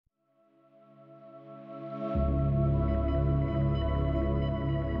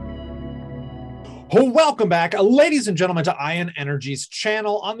Welcome back, ladies and gentlemen, to Ion Energy's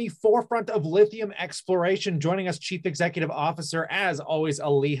channel on the forefront of lithium exploration. Joining us, Chief Executive Officer, as always,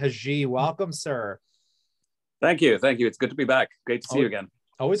 Ali Haji. Welcome, sir. Thank you. Thank you. It's good to be back. Great to see you again.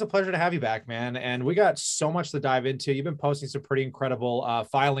 Always a pleasure to have you back, man. And we got so much to dive into. You've been posting some pretty incredible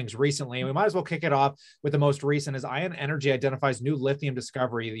filings recently. And we might as well kick it off with the most recent as Ion Energy identifies new lithium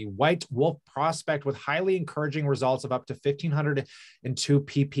discovery, the White Wolf prospect with highly encouraging results of up to 1,502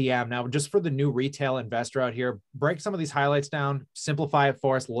 ppm. Now, just for the new retail investor out here, break some of these highlights down, simplify it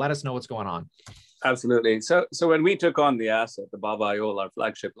for us. Let us know what's going on. Absolutely. So when we took on the asset, the Baba Ayol, our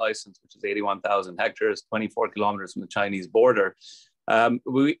flagship license, which is 81,000 hectares, 24 kilometers from the Chinese border,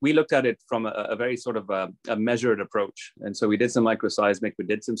 we looked at it from a very sort of a measured approach. And so we did some microseismic, we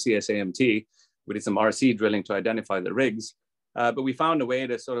did some CSAMT, we did some RC drilling to identify the rigs, but we found a way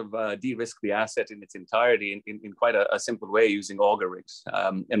to sort of de-risk the asset in its entirety in quite a simple way using auger rigs.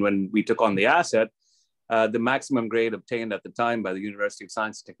 And when we took on the asset, the maximum grade obtained at the time by the University of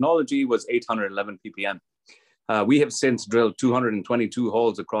Science and Technology was 811 ppm. We have since drilled 222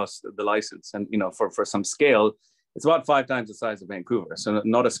 holes across the license. And, you know, for some scale, it's about 5 times the size of Vancouver, so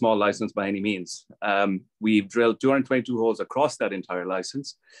not a small license by any means. We've drilled 222 holes across that entire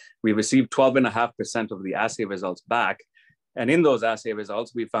license. We've received 12.5% of the assay results back. And in those assay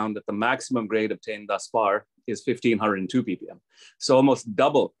results, we found that the maximum grade obtained thus far is 1,502 ppm. So almost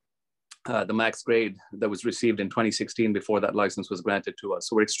double the max grade that was received in 2016 before that license was granted to us.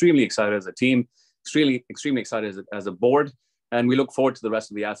 So we're extremely excited as a team, extremely excited as a board, and we look forward to the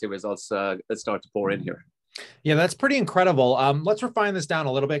rest of the assay results that start to pour in here. Yeah, that's pretty incredible. Let's refine this down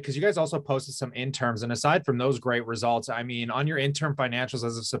a little bit because you guys also posted some interns. And aside from those great results, I mean, on your interim financials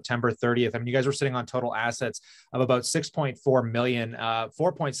as of September 30th, I mean, you guys were sitting on total assets of about 6.4 million,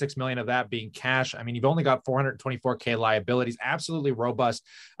 4.6 million of that being cash. I mean, you've only got 424K liabilities, absolutely robust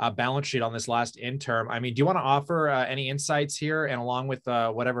balance sheet on this last interim. I mean, do you want to offer any insights here and along with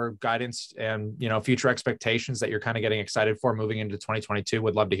whatever guidance and, you know, future expectations that you're kind of getting excited for moving into 2022?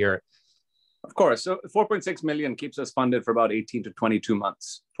 Would love to hear it. Of course. So 4.6 million keeps us funded for about 18 to 22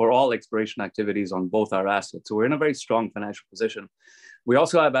 months for all exploration activities on both our assets. So we're in a very strong financial position. We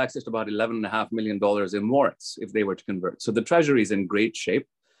also have access to about $11.5 million in warrants if they were to convert. So the treasury is in great shape.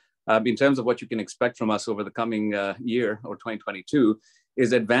 In terms of what you can expect from us over the coming year or 2022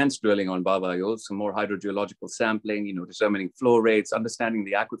 is advanced drilling on Baba Ayol, some more hydrogeological sampling, you know, determining flow rates, understanding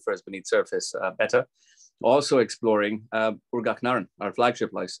the aquifers beneath surface better. Also exploring Urgaknaran, our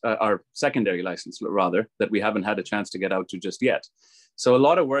flagship license, our secondary license, rather, that we haven't had a chance to get out to just yet. So a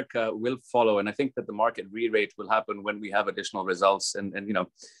lot of work will follow. And I think that the market re-rate will happen when we have additional results. And you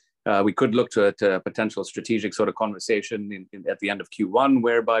know, we could look to a potential strategic sort of conversation at the end of Q1,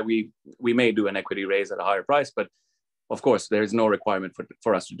 whereby we may do an equity raise at a higher price. But of course, there is no requirement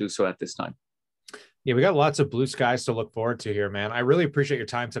for us to do so at this time. Yeah, we got lots of blue skies to look forward to here, man. I really appreciate your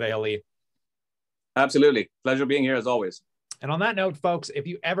time today, Ali. Absolutely. Pleasure being here as always. And on that note, folks, if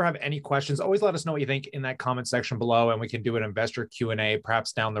you ever have any questions, always let us know what you think in that comment section below, and we can do an investor Q&A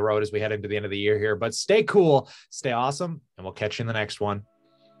perhaps down the road as we head into the end of the year here. But stay cool, stay awesome, and we'll catch you in the next one.